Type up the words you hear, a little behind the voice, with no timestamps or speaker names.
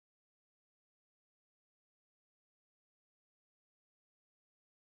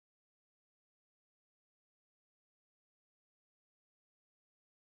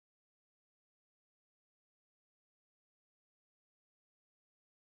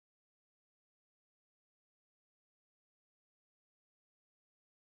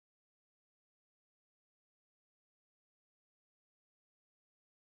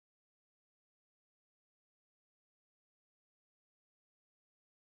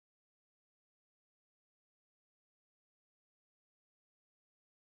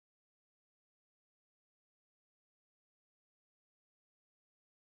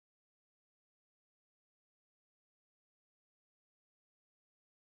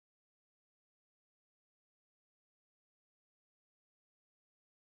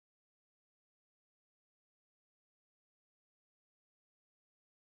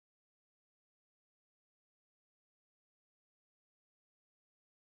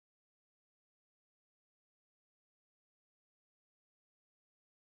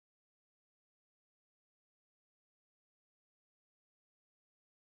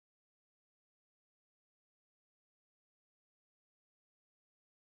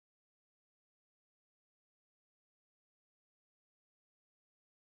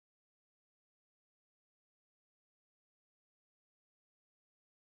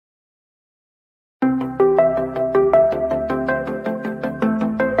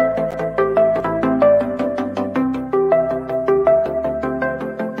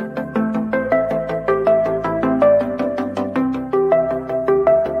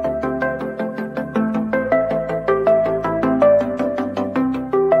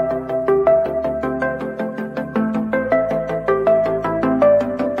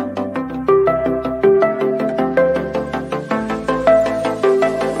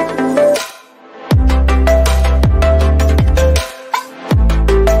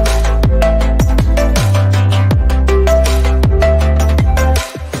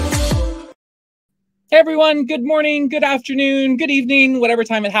everyone. Good morning, good afternoon, good evening, whatever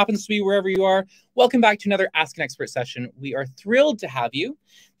time it happens to be, wherever you are. Welcome back to another Ask an Expert session. We are thrilled to have you.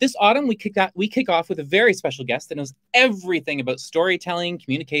 This autumn, we kick off with a very special guest that knows everything about storytelling,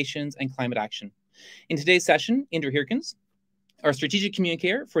 communications, and climate action. In today's session, Indra Heerkens, our strategic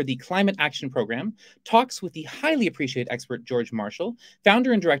communicator for the Climate Action Program, talks with the highly appreciated expert George Marshall,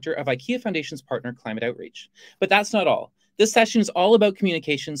 founder and director of IKEA Foundation's partner Climate Outreach. But that's not all. This session is all about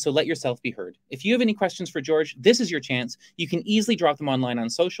communication, so let yourself be heard. If you have any questions for George, this is your chance. You can easily drop them online on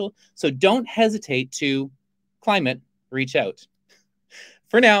social, so don't hesitate to reach out.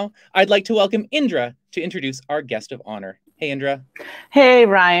 For now, I'd like to welcome Indra to introduce our guest of honor. Hey, Indra. Hey,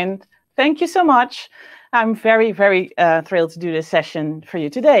 Ryan. Thank you so much. I'm very, very thrilled to do this session for you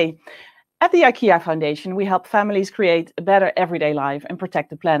today. At the IKEA Foundation, we help families create a better everyday life and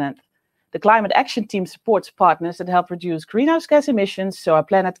protect the planet. The Climate Action Team supports partners that help reduce greenhouse gas emissions so our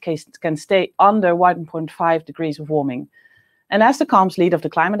planet can stay under 1.5 degrees of warming. And as the comms lead of the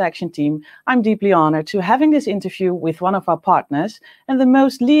Climate Action Team, I'm deeply honored to having this interview with one of our partners and the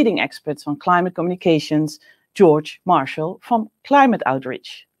most leading experts on climate communications, George Marshall from Climate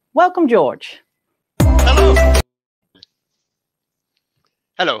Outreach. Welcome, George. Hello.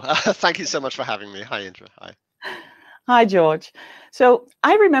 Hello. Thank you so much for having me. Hi, Indra. Hi. Hi, George. So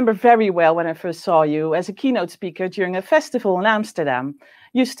I remember very well when I first saw you as a keynote speaker during a festival in Amsterdam.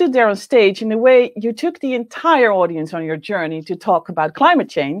 You stood there on stage in the way you took the entire audience on your journey to talk about climate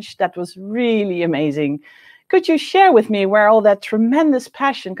change. That was really amazing. Could you share with me where all that tremendous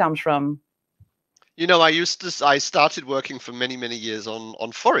passion comes from? You know, I started working for many, many years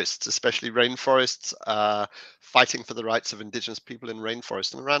on forests, especially rainforests, fighting for the rights of indigenous people in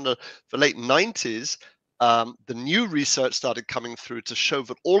rainforests. And around the late 90s, the new research started coming through to show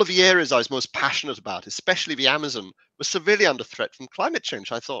that all of the areas I was most passionate about, especially the Amazon, were severely under threat from climate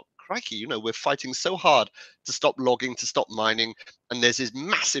change. I thought, crikey, you know, we're fighting so hard to stop logging, to stop mining, and there's this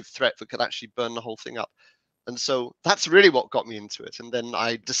massive threat that could actually burn the whole thing up. And so that's really what got me into it. And then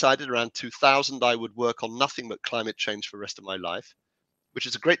I decided around 2000 I would work on nothing but climate change for the rest of my life, which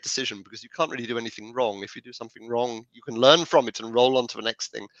is a great decision because you can't really do anything wrong. If you do something wrong, you can learn from it and roll on to the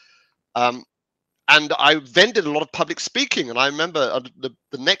next thing. And I then did a lot of public speaking. And I remember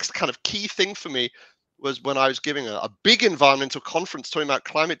the next kind of key thing for me was when I was giving a big environmental conference talking about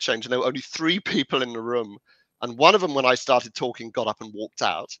climate change. And there were only 3 people in the room. And one of them, when I started talking, got up and walked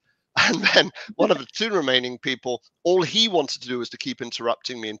out. And then one of the 2 remaining people, all he wanted to do was to keep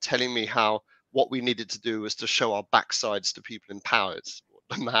interrupting me and telling me how what we needed to do was to show our backsides to people in power. It's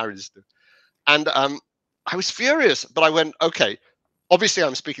what the Maoris do. And I was furious, but I went, okay, obviously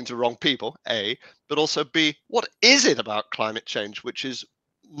I'm speaking to the wrong people, A, but also B, what is it about climate change which is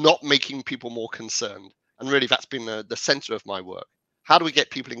not making people more concerned? And really that's been the center of my work. How do we get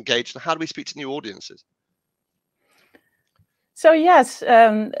people engaged and how do we speak to new audiences? So yes,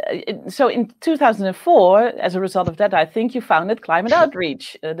 so in 2004, as a result of that, I think you founded Climate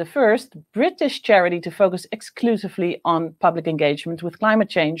Outreach, the first British charity to focus exclusively on public engagement with climate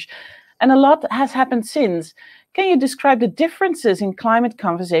change. And a lot has happened since. Can you describe the differences in climate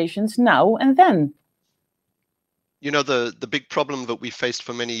conversations now and then? You know, the big problem that we faced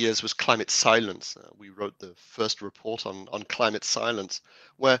for many years was climate silence. We wrote the first report on climate silence,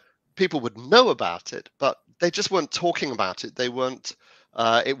 where people would know about it, but they just weren't talking about it. They weren't,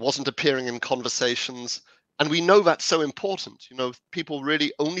 it wasn't appearing in conversations. And we know that's so important. You know, people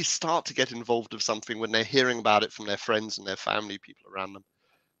really only start to get involved with something when they're hearing about it from their friends and their family, people around them.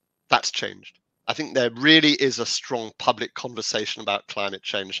 That's changed. I think there really is a strong public conversation about climate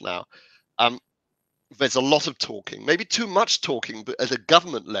change now. There's a lot of talking, maybe too much talking, but at a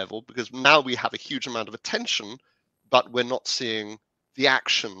government level, because now we have a huge amount of attention, but we're not seeing the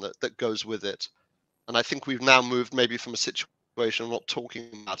action that goes with it. And I think we've now moved maybe from a situation of not talking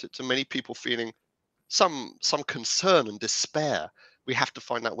about it to many people feeling some concern and despair. We have to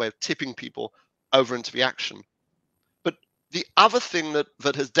find that way of tipping people over into the action. But the other thing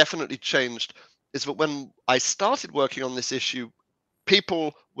that has definitely changed is that when I started working on this issue,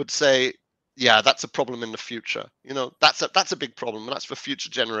 people would say, yeah, that's a problem in the future. You know, that's a big problem, and that's for future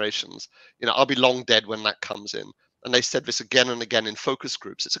generations. You know, I'll be long dead when that comes in. And they said this again and again in focus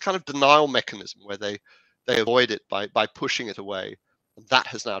groups. It's a kind of denial mechanism where they avoid it by pushing it away. And that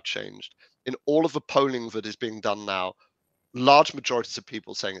has now changed. In all of the polling that is being done now, large majorities of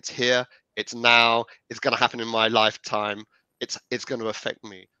people saying it's here, it's now, it's going to happen in my lifetime, it's going to affect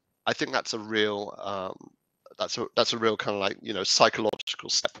me. I think that's a real that's a real kind of like, you know, psychological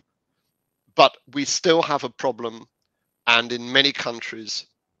step. But we still have a problem, and in many countries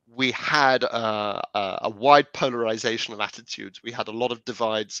we had a wide polarization of attitudes. We had a lot of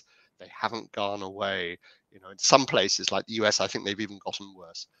divides. They haven't gone away. You know, in some places like the US, I think they've even gotten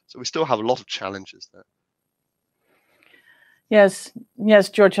worse. So we still have a lot of challenges there. Yes, yes,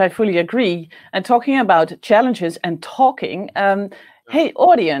 George, I fully agree. And talking about challenges and talking, hey,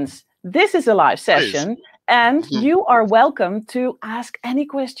 audience, this is a live session, and you are welcome to ask any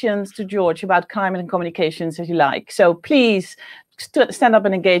questions to George about climate and communications if you like. So please stand up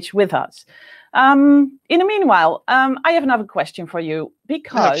and engage with us. In the meanwhile, I have another question for you,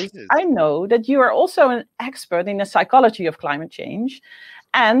 because I know that you are also an expert in the psychology of climate change,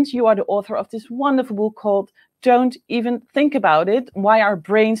 and you are the author of this wonderful book called Don't Even Think About It, Why Our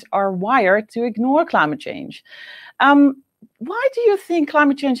Brains Are Wired to Ignore Climate Change. Why do you think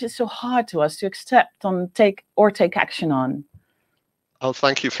climate change is so hard to us to accept and take action on? Oh,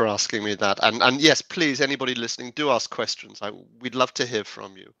 thank you for asking me that. And yes, please, anybody listening, do ask questions. We'd love to hear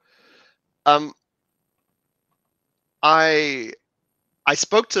from you. I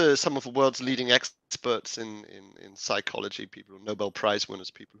spoke to some of the world's leading experts in psychology, people, Nobel Prize winners,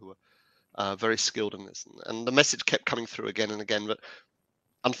 people who are very skilled in this. And the message kept coming through again and again. But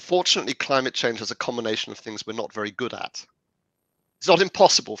unfortunately, climate change is a combination of things we're not very good at. It's not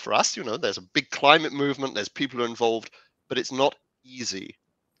impossible for us. You know, there's a big climate movement. There's people who are involved, but it's not easy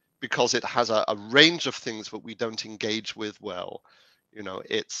because it has a range of things that we don't engage with well. You know,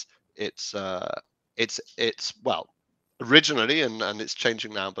 it's well, originally, and it's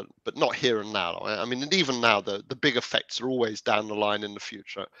changing now, but not here and now. I mean, and even now, the big effects are always down the line in the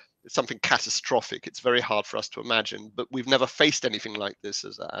future. It's something catastrophic. It's very hard for us to imagine, but we've never faced anything like this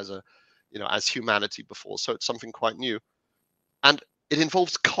as humanity before. So it's something quite new, and it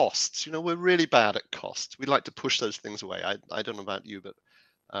involves costs. You know, we're really bad at costs. We like to push those things away. I don't know about you, but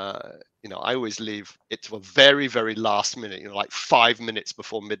you know, I always leave it to a very, very last minute, you know, like 5 minutes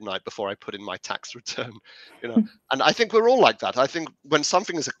before midnight before I put in my tax return, you know, and I think we're all like that. I think when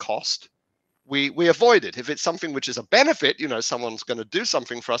something is a cost, we avoid it. If it's something which is a benefit, you know, someone's going to do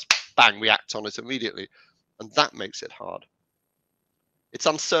something for us, bang, we act on it immediately. And that makes it hard. It's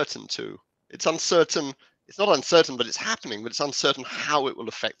uncertain too. It's uncertain. It's not uncertain, but it's happening, but it's uncertain how it will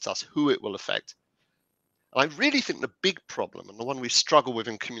affect us, who it will affect. And I really think the big problem, and the one we struggle with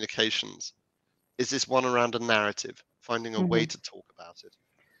in communications, is this one around a narrative, finding a way to talk about it.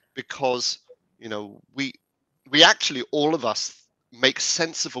 Because, you know, we actually, all of us, make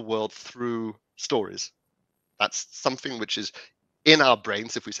sense of a world through stories. That's something which is in our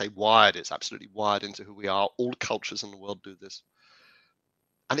brains. If we say wired, it's absolutely wired into who we are. All cultures in the world do this.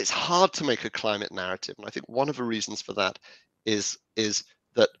 And it's hard to make a climate narrative. And I think one of the reasons for that is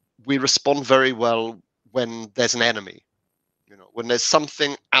that we respond very well when there's an enemy, you know, when there's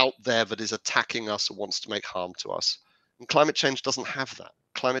something out there that is attacking us or wants to make harm to us. And climate change doesn't have that.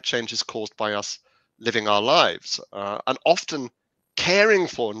 Climate change is caused by us living our lives and often caring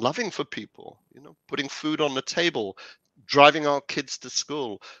for and loving for people, you know, putting food on the table, driving our kids to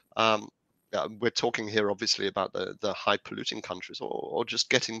school. We're talking here obviously about the high polluting countries or just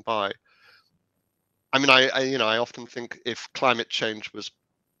getting by. I mean, I often think if climate change was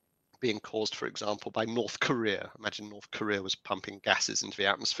being caused, for example, by North Korea. Imagine North Korea was pumping gases into the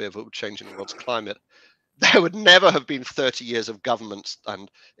atmosphere that would change the world's climate. There would never have been 30 years of governments, and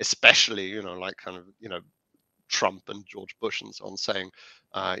especially, you know, like kind of, you know, Trump and George Bush and so on saying,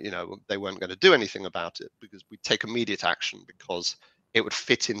 you know, they weren't going to do anything about it because we'd take immediate action because it would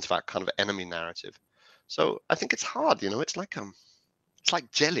fit into that kind of enemy narrative. So I think it's hard, you know, it's like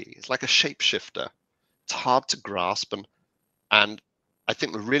jelly. It's like a shapeshifter. It's hard to grasp, and I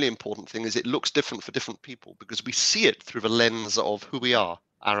think the really important thing is it looks different for different people because we see it through the lens of who we are,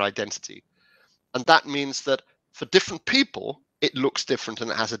 our identity. And that means that for different people, it looks different and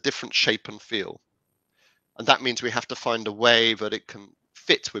it has a different shape and feel. And that means we have to find a way that it can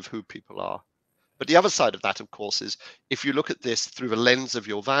fit with who people are. But the other side of that, of course, is if you look at this through the lens of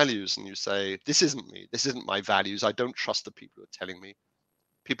your values and you say, this isn't me, this isn't my values, I don't trust the people who are telling me,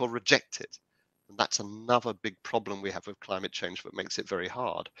 people reject it. And that's another big problem we have with climate change that makes it very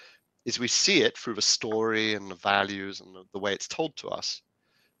hard, is we see it through the story and the values and the way it's told to us.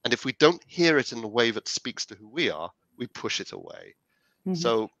 And if we don't hear it in the way that speaks to who we are, we push it away.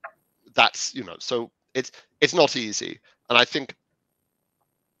 So that's, you know, so it's not easy. And I think,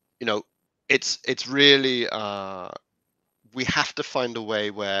 you know, it's really, we have to find a way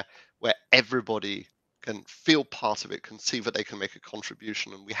where everybody can feel part of it, can see that they can make a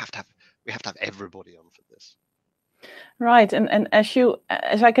contribution, and we have to have everybody on for this. Right, and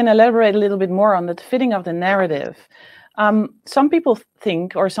as I can elaborate a little bit more on the fitting of the narrative, some people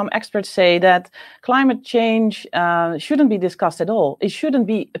think, or some experts say, that climate change shouldn't be discussed at all. It shouldn't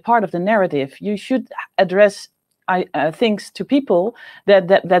be a part of the narrative. You should address things to people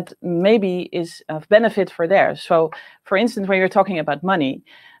that maybe is of benefit for theirs. So, for instance, when you're talking about money,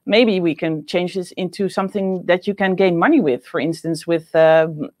 maybe we can change this into something that you can gain money with. For instance, with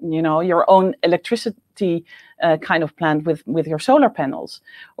your own electricity kind of plant with your solar panels,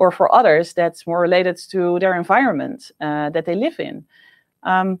 or for others that's more related to their environment that they live in.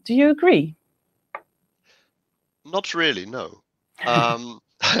 Do you agree? Not really, no.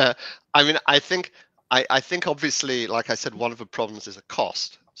 I mean, I think obviously, like I said, one of the problems is a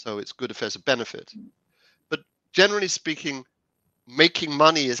cost. So it's good if there's a benefit. But generally speaking, making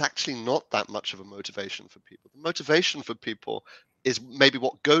money is actually not that much of a motivation for people. The motivation for people is maybe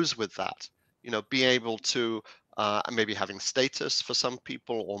what goes with that. Being able to maybe having status for some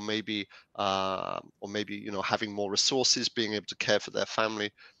people, or maybe having more resources, being able to care for their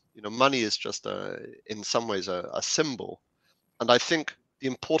family. Money is just in some ways a symbol. And I think the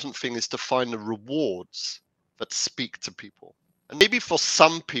important thing is to find the rewards that speak to people. And maybe for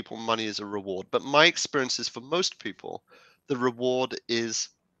some people, money is a reward, but my experience is for most people, the reward is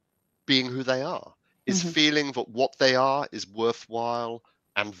being who they are, is feeling that what they are is worthwhile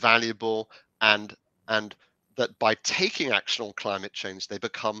and valuable, and that by taking action on climate change, they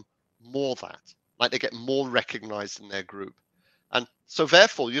become more that, like they get more recognized in their group. And so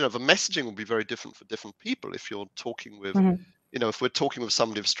therefore, the messaging will be very different for different people. If you're talking with, if we're talking with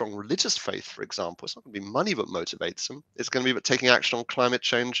somebody of strong religious faith, for example, it's not going to be money that motivates them. It's going to be that taking action on climate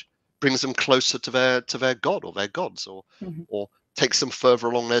change brings them closer to their God or their gods, or takes them further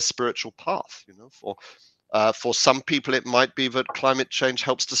along their spiritual path. For some people, it might be that climate change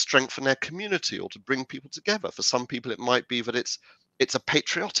helps to strengthen their community or to bring people together. For some people, it might be that it's a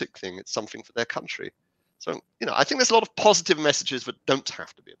patriotic thing. It's something for their country. So, I think there's a lot of positive messages that don't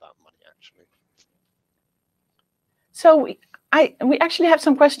have to be about money, actually. So we actually have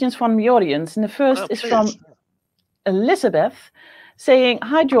some questions from the audience, and the first is from Elizabeth, saying,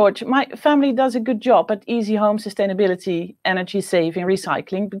 "Hi George, my family does a good job at easy home sustainability, energy saving,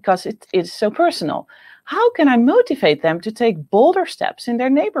 recycling because it is so personal. How can I motivate them to take bolder steps in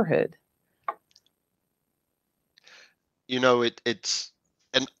their neighborhood?"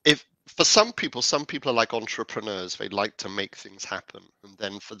 If for some people are like entrepreneurs. They like to make things happen, and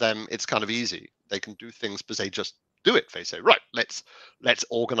then for them it's kind of easy. They can do things because they just do it. They say, right, let's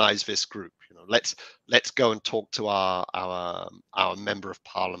organize this group. Let's go and talk to our member of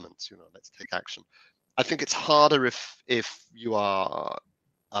parliament. Let's take action. I think it's harder if you are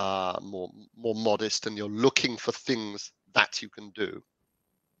more modest and you're looking for things that you can do.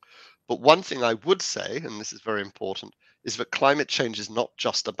 But one thing I would say, and this is very important, is that climate change is not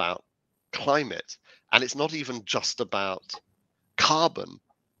just about climate, and it's not even just about carbon.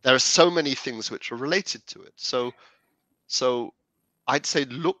 There are so many things which are related to it. So I'd say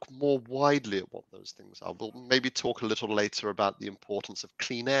look more widely at what those things are. We'll maybe talk a little later about the importance of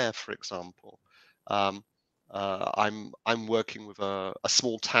clean air, for example. I'm working with a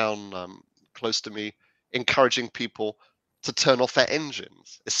small town close to me, encouraging people to turn off their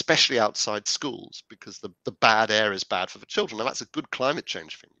engines, especially outside schools, because the bad air is bad for the children. Now that's a good climate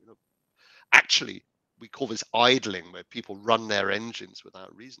change thing. Actually, we call this idling, where people run their engines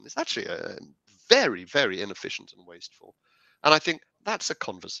without reason. It's actually very, very inefficient and wasteful. And I think that's a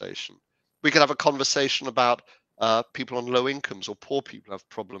conversation. We could have a conversation about people on low incomes or poor people who have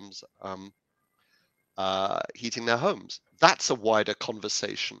problems heating their homes. That's a wider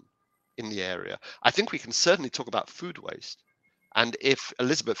conversation in the area. I think we can certainly talk about food waste. And if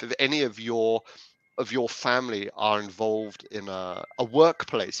any of your family are involved in a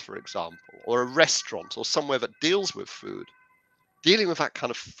workplace, for example, or a restaurant or somewhere that deals with food, dealing with that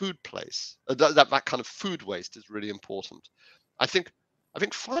kind of food place, that kind of food waste is really important. I think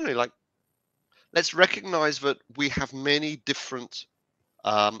finally, let's recognize that we have many different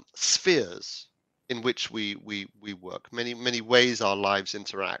spheres in which we work, many ways our lives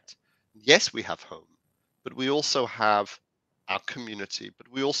interact. Yes, we have home, but we also have our community, but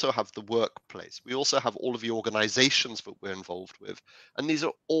we also have the workplace. We also have all of the organizations that we're involved with. And these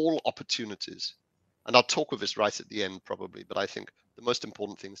are all opportunities. And I'll talk with this right at the end probably, but I think the most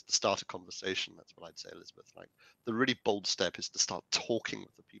important thing is to start a conversation. That's what I'd say, Elizabeth. The really bold step is to start talking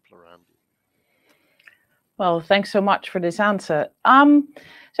with the people around you. Well, thanks so much for this answer.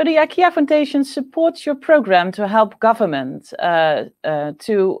 So the IKEA Foundation supports your program to help government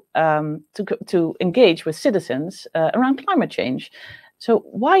to engage with citizens around climate change. So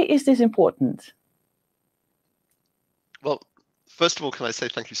why is this important? Well, first of all, can I say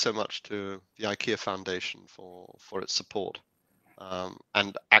thank you so much to the IKEA Foundation for its support.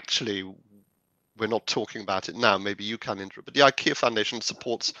 And actually, we're not talking about it now. Maybe you can, Indra, but the IKEA Foundation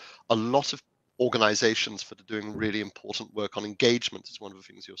supports a lot of organizations that are doing really important work on engagement. Is one of the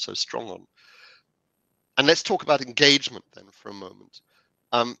things you're so strong on. And let's talk about engagement then for a moment.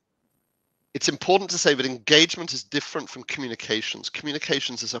 It's important to say that engagement is different from communications.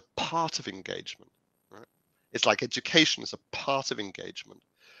 Communications is a part of engagement, right? It's like education is a part of engagement.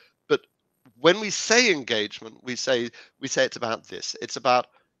 But when we say engagement, we say it's about this. It's about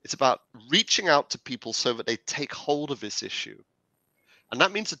reaching out to people so that they take hold of this issue. And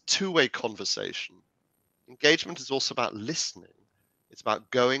that means a two-way conversation. Engagement is also about listening. It's about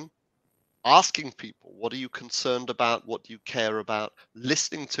going, asking people, what are you concerned about? What do you care about?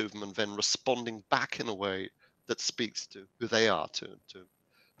 Listening to them and then responding back in a way that speaks to who they are,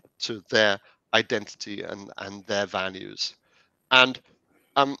 to their identity and their values. And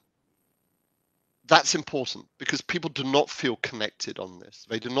that's important because people do not feel connected on this.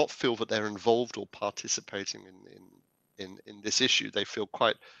 They do not feel that they're involved or participating in this issue. They feel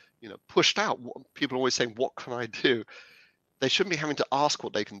quite, pushed out. People are always saying, what can I do? They shouldn't be having to ask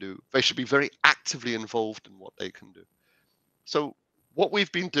what they can do. They should be very actively involved in what they can do. So what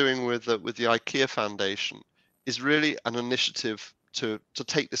we've been doing with the IKEA Foundation is really an initiative to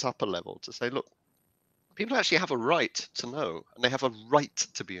take this up a level, to say, look, people actually have a right to know, and they have a right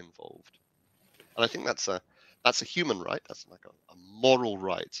to be involved. And I think that's a human right. That's like a moral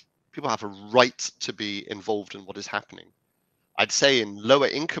right. People have a right to be involved in what is happening. I'd say in lower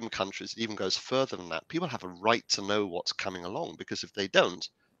income countries, it even goes further than that. People have a right to know what's coming along, because if they don't,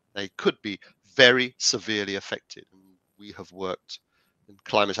 they could be very severely affected. And we have worked in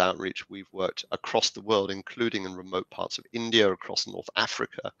climate outreach. We've worked across the world, including in remote parts of India, across North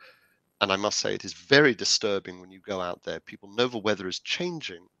Africa. And I must say, it is very disturbing when you go out there. People know the weather is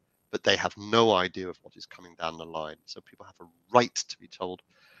changing, but they have no idea of what is coming down the line. So people have a right to be told.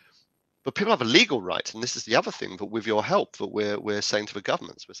 But people have a legal right, and this is the other thing that with your help that we're saying to the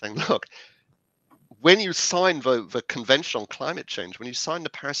governments, we're saying, look, when you signed the Convention on Climate Change, when you signed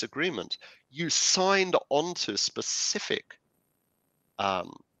the Paris Agreement, you signed onto specific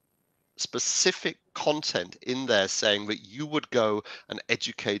content in there saying that you would go and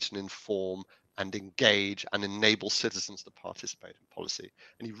educate and inform and engage and enable citizens to participate in policy.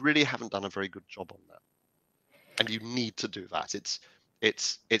 And you really haven't done a very good job on that. And you need to do that. It's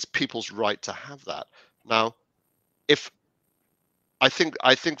people's right to have that. Now, if I think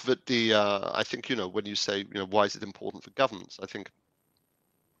that when you say, why is it important for governments? I think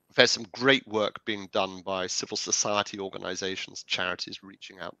there's some great work being done by civil society organizations, charities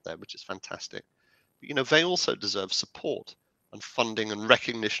reaching out there, which is fantastic. But, they also deserve support and funding and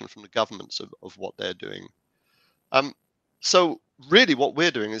recognition from the governments of what they're doing. So really what we're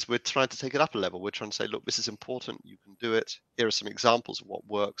doing is we're trying to take it up a level. We're trying to say, look, this is important. You can do it. Here are some examples of what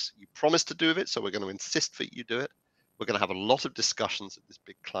works. You promised to do it, so we're going to insist that you do it. We're going to have a lot of discussions at this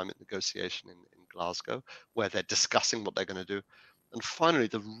big climate negotiation in Glasgow, where they're discussing what they're going to do. And finally,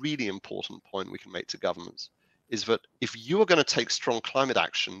 the really important point we can make to governments is that if you are going to take strong climate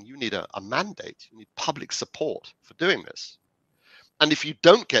action, you need a mandate. You need public support for doing this. And if you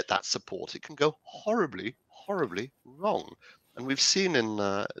don't get that support, it can go horribly, horribly wrong. And we've seen in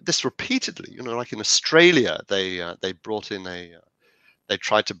this repeatedly, like in Australia, they brought in they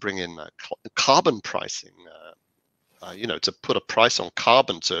tried to bring in carbon pricing, to put a price on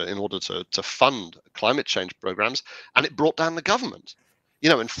carbon in order to fund climate change programs, and it brought down the government.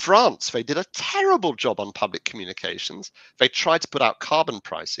 In France, they did a terrible job on public communications. They tried to put out carbon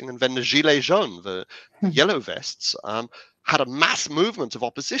pricing, and then the Gilets jaunes, the yellow vests, had a mass movement of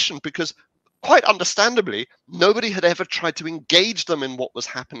opposition because, quite understandably, nobody had ever tried to engage them in what was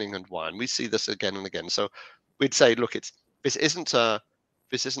happening and why. And we see this again and again. So we'd say, look, this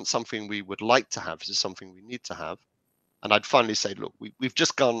isn't something we would like to have. This is something we need to have. And I'd finally say, look, we've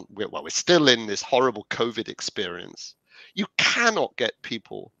just gone, we're still in this horrible COVID experience. You cannot get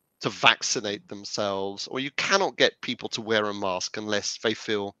people to vaccinate themselves, or you cannot get people to wear a mask unless they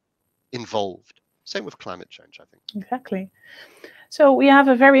feel involved. Same with climate change, I think. Exactly. So we have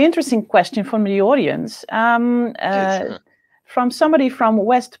a very interesting question from the audience, from somebody from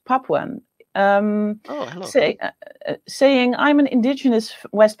West Papua. Hello. Saying, I'm an indigenous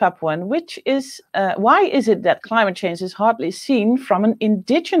West Papuan, why is it that climate change is hardly seen from an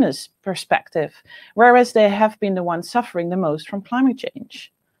indigenous perspective, whereas they have been the ones suffering the most from climate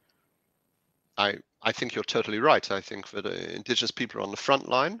change? I think you're totally right. I think that indigenous people are on the front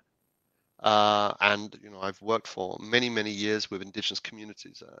line. And I've worked for many, many years with indigenous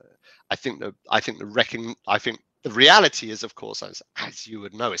communities. I think the reality is, of course, as you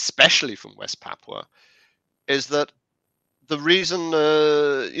would know, especially from West Papua, is that the reason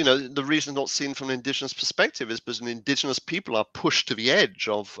not seen from an indigenous perspective is because indigenous people are pushed to the edge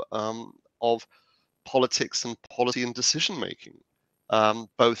of of politics and policy and decision making,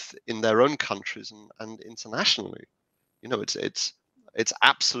 both in their own countries and internationally. You know, it's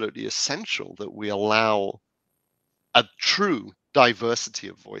absolutely essential that we allow a true diversity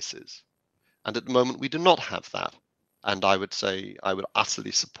of voices. And at the moment, we do not have that. And I would say I would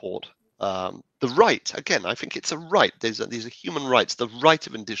utterly support the right. Again, I think it's a right. These are human rights, the right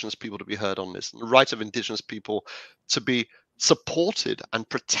of Indigenous people to be heard on this, and the right of Indigenous people to be supported and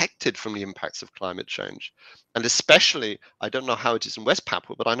protected from the impacts of climate change. And especially, I don't know how it is in West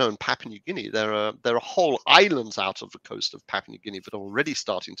Papua, but I know in Papua New Guinea, there are whole islands out of the coast of Papua New Guinea that are already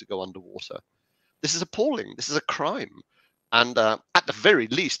starting to go underwater. This is appalling. This is a crime. And at the very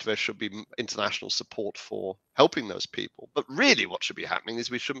least, there should be international support for helping those people. But really what should be happening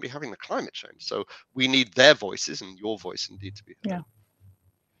is we shouldn't be having the climate change. So we need their voices and your voice indeed to be heard.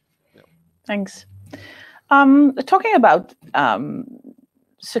 Yeah. Thanks. Talking about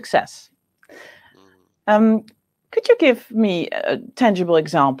success, could you give me a tangible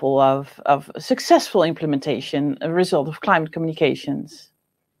example of a successful implementation, a result of climate communications?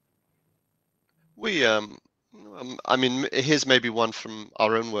 We, I mean, here's maybe one from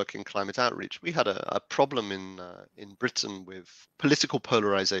our own work in climate outreach. We had a problem in Britain with political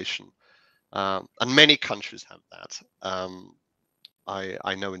polarization, and many countries have that.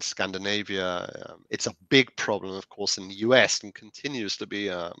 I know in Scandinavia, it's a big problem, of course, in the US, and continues to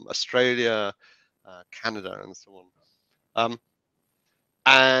be Australia, Canada, and so on.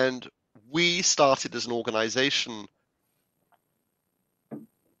 And we started as an organization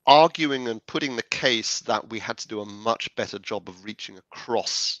arguing and putting the case that we had to do a much better job of reaching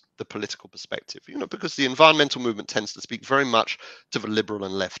across the political perspective, you know, because the environmental movement tends to speak very much to the liberal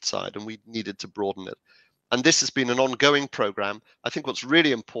and left side, and we needed to broaden it. And this has been an ongoing program. I think what's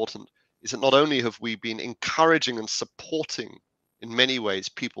really important is that not only have we been encouraging and supporting in many ways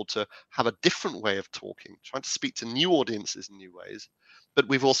people to have a different way of talking, trying to speak to new audiences in new ways, but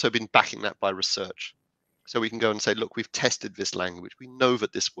we've also been backing that by research. So we can go and say, look, we've tested this language. We know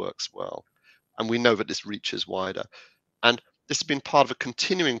that this works well, and we know that this reaches wider. And this has been part of a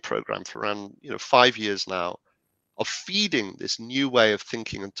continuing program for around 5 years now, of feeding this new way of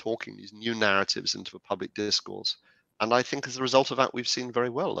thinking and talking, these new narratives into the public discourse. And I think as a result of that, we've seen very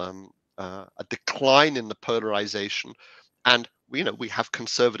well a decline in the polarization. And we have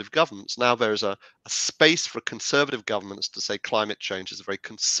conservative governments. Now there is a space for conservative governments to say climate change is a very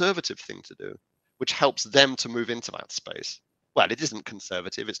conservative thing to do, which helps them to move into that space. Well, it isn't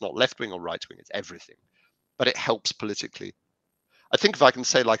conservative, it's not left wing or right wing, it's everything, but it helps politically. I think if I can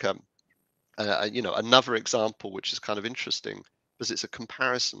say like another example, which is kind of interesting because it's a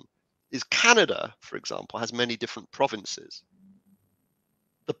comparison, is Canada, for example, has many different provinces.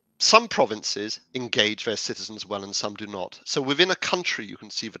 Some provinces engage their citizens well and some do not. So within a country, you can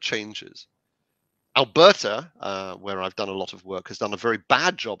see the changes. Alberta, where I've done a lot of work, has done a very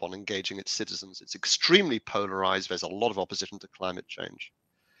bad job on engaging its citizens. It's extremely polarized. There's a lot of opposition to climate change.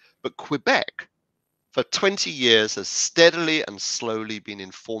 But Quebec, for 20 years, has steadily and slowly been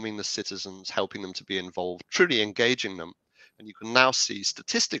informing the citizens, helping them to be involved, truly engaging them. And you can now see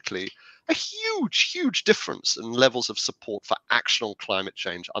statistically a huge, huge difference in levels of support for action on climate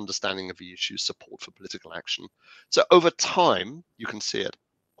change, understanding of the issue, support for political action. So over time, you can see it.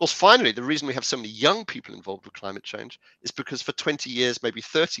 Of course, finally, the reason we have so many young people involved with climate change is because for 20 years, maybe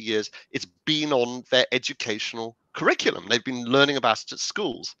 30 years, it's been on their educational curriculum. They've been learning about it at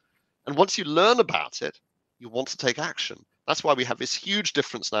schools. And once you learn about it, you want to take action. That's why we have this huge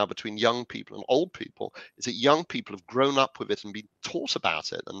difference now between young people and old people, is that young people have grown up with it and been taught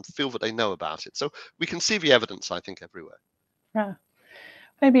about it and feel that they know about it. So we can see the evidence, I think, everywhere. Yeah.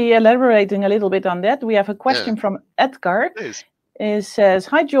 Maybe elaborating a little bit on that, we have a question from Edgar. Please. It says,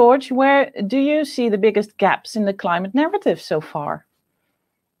 hi, George, where do you see the biggest gaps in the climate narrative so far?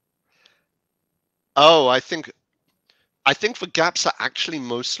 Oh, I think the gaps are actually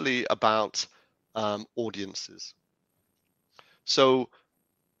mostly about audiences. So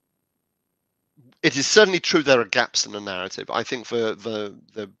it is certainly true there are gaps in the narrative. I think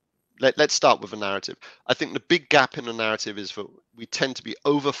let's start with the narrative. I think the big gap in the narrative is that we tend to be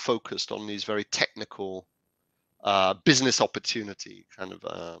over-focused on these very technical business opportunity kind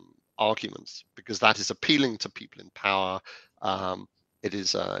of arguments, because that is appealing to people in power. It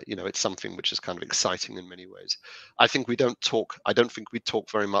is, it's something which is kind of exciting in many ways. I don't think we talk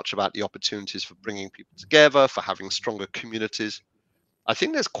very much about the opportunities for bringing people together, for having stronger communities. I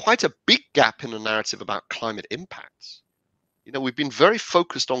think there's quite a big gap in the narrative about climate impacts. We've been very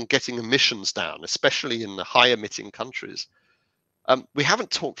focused on getting emissions down, especially in the high emitting countries. We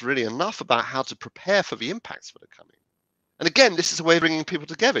haven't talked really enough about how to prepare for the impacts that are coming. And again, this is a way of bringing people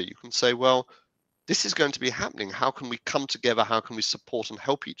together. You can say, well, this is going to be happening. How can we come together? How can we support and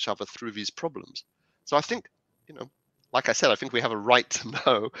help each other through these problems? So I think, like I said, I think we have a right to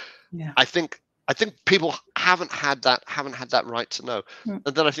know. Yeah. I think people haven't had that right to know. Mm.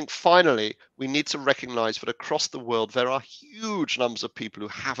 And then I think finally we need to recognize that across the world there are huge numbers of people who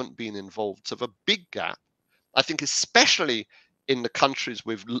haven't been involved. So the big gap, I think, especially in the countries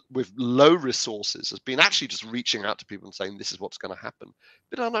with low resources, has been actually just reaching out to people and saying this is what's going to happen.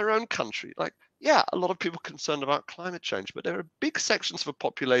 But in our own country, like, yeah, a lot of people concerned about climate change, but there are big sections of the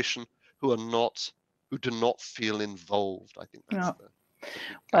population who do not feel involved. I think that's the big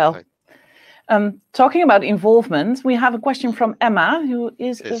well. campaign. Talking about involvement, we have a question from Emma, who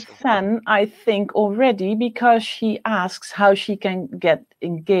is a fan, I think, already, because she asks how she can get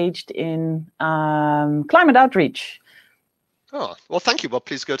engaged in climate outreach. Oh, well, thank you. Well,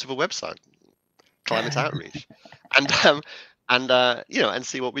 please go to the website, Climate Outreach, and and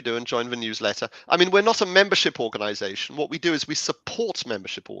see what we do and join the newsletter. I mean, we're not a membership organization. What we do is we support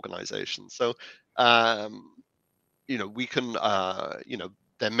membership organizations. So, we can,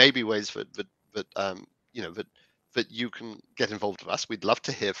 there may be ways that you can get involved with us. We'd love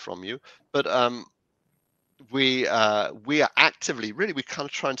to hear from you, but we are actively, really, we kind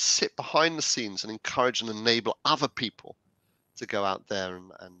of try and sit behind the scenes and encourage and enable other people to go out there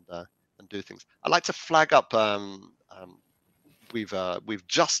and do things. I'd like to flag up. We've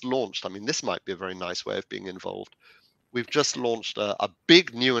just launched. I mean, this might be a very nice way of being involved. We've just launched a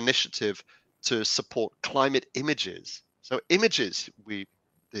big new initiative to support climate images. So images,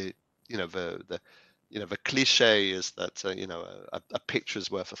 the cliche is that a picture is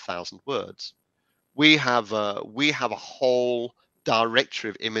worth 1,000 words. We have a whole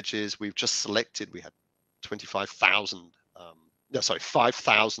directory of images. We've just selected. We had 5,000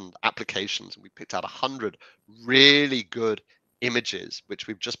 applications, and we picked out 100 really good images, which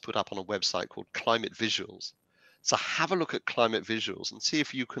we've just put up on a website called Climate Visuals. So have a look at Climate Visuals and see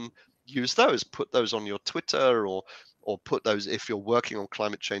if you can use those. Put those on your Twitter, or put those, if you're working on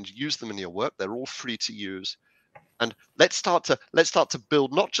climate change, use them in your work. They're all free to use. And let's start to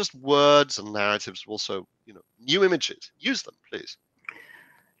build not just words and narratives, but also new images. Use them, please.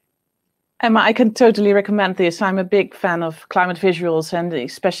 Emma, I can totally recommend this. I'm a big fan of climate visuals, and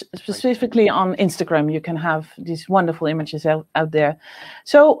specifically on Instagram, you can have these wonderful images out there.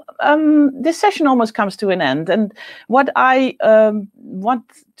 So this session almost comes to an end. And what I want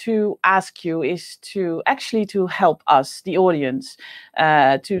to ask you is to help us, the audience,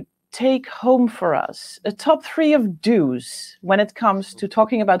 to take home for us a top 3 of do's when it comes to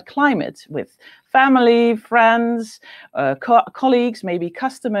talking about climate with family, friends, colleagues, maybe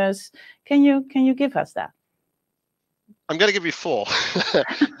customers. Can you give us that? I'm going to give you 4.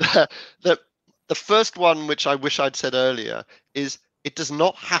 The first one, which I wish I'd said earlier, is it does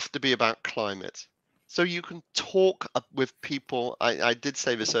not have to be about climate. So you can talk with people. I did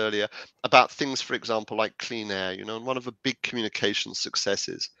say this earlier about things, for example, like clean air. And one of the big communication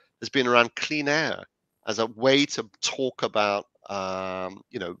successes has been around clean air as a way to talk about,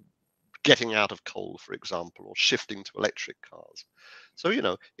 getting out of coal, for example, or shifting to electric cars. So,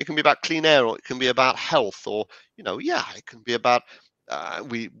 it can be about clean air, or it can be about health, or, it can be about,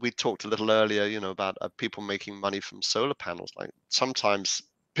 we talked a little earlier, about people making money from solar panels. Like sometimes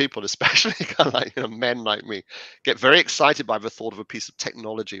people, especially kind of like, men like me, get very excited by the thought of a piece of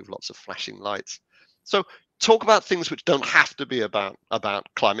technology with lots of flashing lights. So talk about things which don't have to be about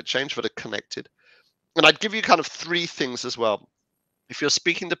climate change, but are connected. And I'd give you kind of 3 things as well. If you're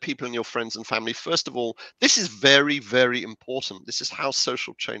speaking to people in your friends and family, first of all, this is very, very important. This is how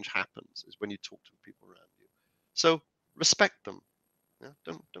social change happens, is when you talk to people around you. So respect them.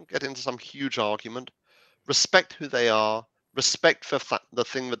 Don't get into some huge argument. Respect who they are. Respect for the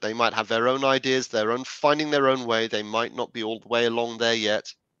thing that they might have their own ideas, finding their own way. They might not be all the way along there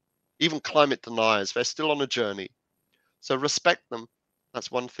yet. Even climate deniers, they're still on a journey. So respect them.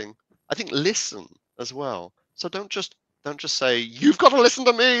 That's one thing. I think listen as well. So don't just say, you've got to listen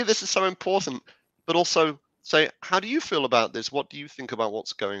to me, this is so important, but also say, how do you feel about this? What do you think about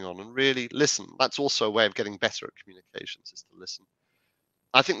what's going on? And really listen. That's also a way of getting better at communications, is to listen.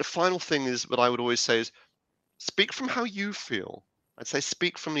 I think the final thing is what I would always say is speak from how you feel. I'd say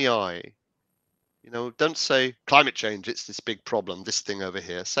speak from the I. Don't say climate change, it's this big problem, this thing over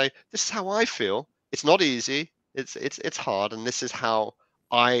here. Say, this is how I feel. It's not easy. It's hard, and this is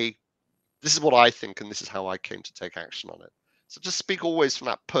what I think, and this is how I came to take action on it. So just speak always from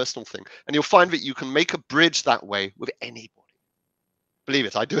that personal thing, and you'll find that you can make a bridge that way with anybody. Believe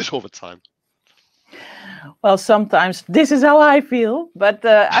it, I do it all the time. Well, sometimes this is how I feel, but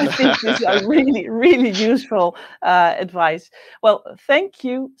I think these are really, really useful advice. Well, thank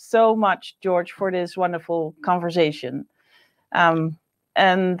you so much, George, for this wonderful conversation. And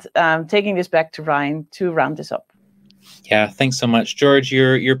taking this back to Ryan to round this up. Yeah, thanks so much, George.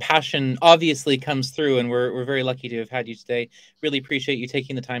 Your passion obviously comes through, and we're very lucky to have had you today. Really appreciate you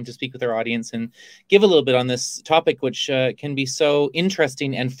taking the time to speak with our audience and give a little bit on this topic, which can be so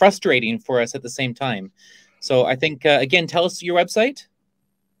interesting and frustrating for us at the same time. So I think, again, tell us your website.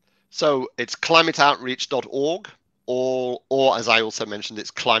 So it's climateoutreach.org, or as I also mentioned,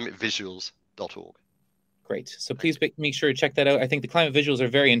 it's climatevisuals.org. Great. So please make sure to check that out. I think the climate visuals are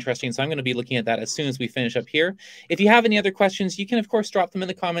very interesting, so I'm going to be looking at that as soon as we finish up here. If you have any other questions, you can, of course, drop them in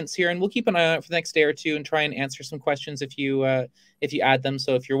the comments here, and we'll keep an eye out for the next day or two and try and answer some questions if you add them.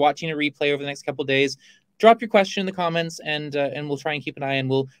 So if you're watching a replay over the next couple of days, drop your question in the comments, and we'll try and keep an eye, and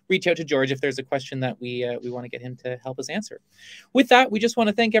we'll reach out to George if there's a question that we want to get him to help us answer. With that, we just want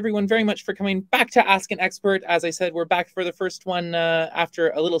to thank everyone very much for coming back to Ask an Expert. As I said, we're back for the first one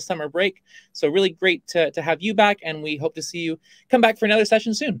after a little summer break. So really great to have you back, and we hope to see you come back for another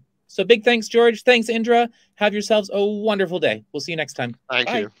session soon. So big thanks, George. Thanks, Indra. Have yourselves a wonderful day. We'll see you next time.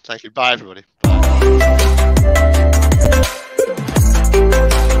 Thank you. Thank you. Bye, everybody. Bye.